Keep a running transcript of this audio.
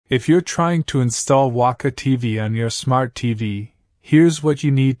If you're trying to install Waka TV on your smart TV, here's what you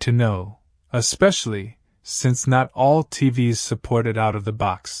need to know, especially since not all TVs support it out of the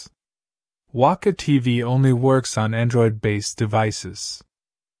box. Waka TV only works on Android-based devices.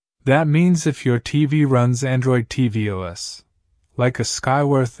 That means if your TV runs Android TV OS, like a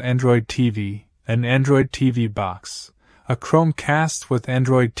Skyworth Android TV, an Android TV box, a Chromecast with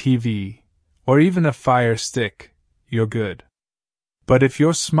Android TV, or even a Fire Stick, you're good. But if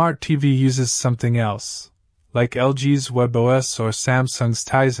your smart TV uses something else, like LG's WebOS or Samsung's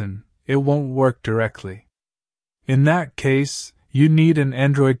Tizen, it won't work directly. In that case, you need an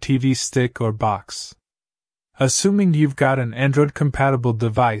Android TV stick or box. Assuming you've got an Android-compatible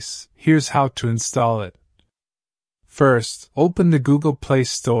device, here's how to install it. First, open the Google Play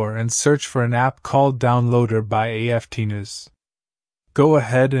Store and search for an app called Downloader by AFTnews. Go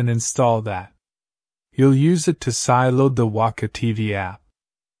ahead and install that. You'll use it to sideload the Waka TV app.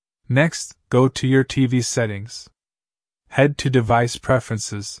 Next, go to your TV settings. Head to Device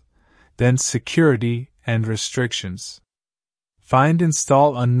Preferences, then Security and Restrictions. Find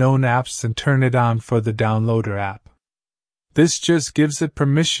Install Unknown Apps and turn it on for the Downloader app. This just gives it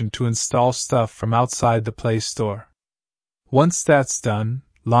permission to install stuff from outside the Play Store. Once that's done,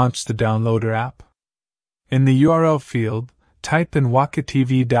 launch the Downloader app. In the URL field, type in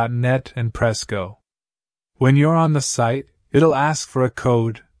wakatv.net and press Go. When you're on the site, it'll ask for a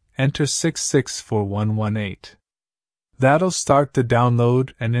code, enter 664118. That'll start the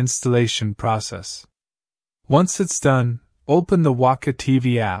download and installation process. Once it's done, open the Waka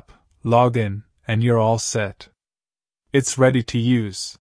TV app, log in, and you're all set. It's ready to use.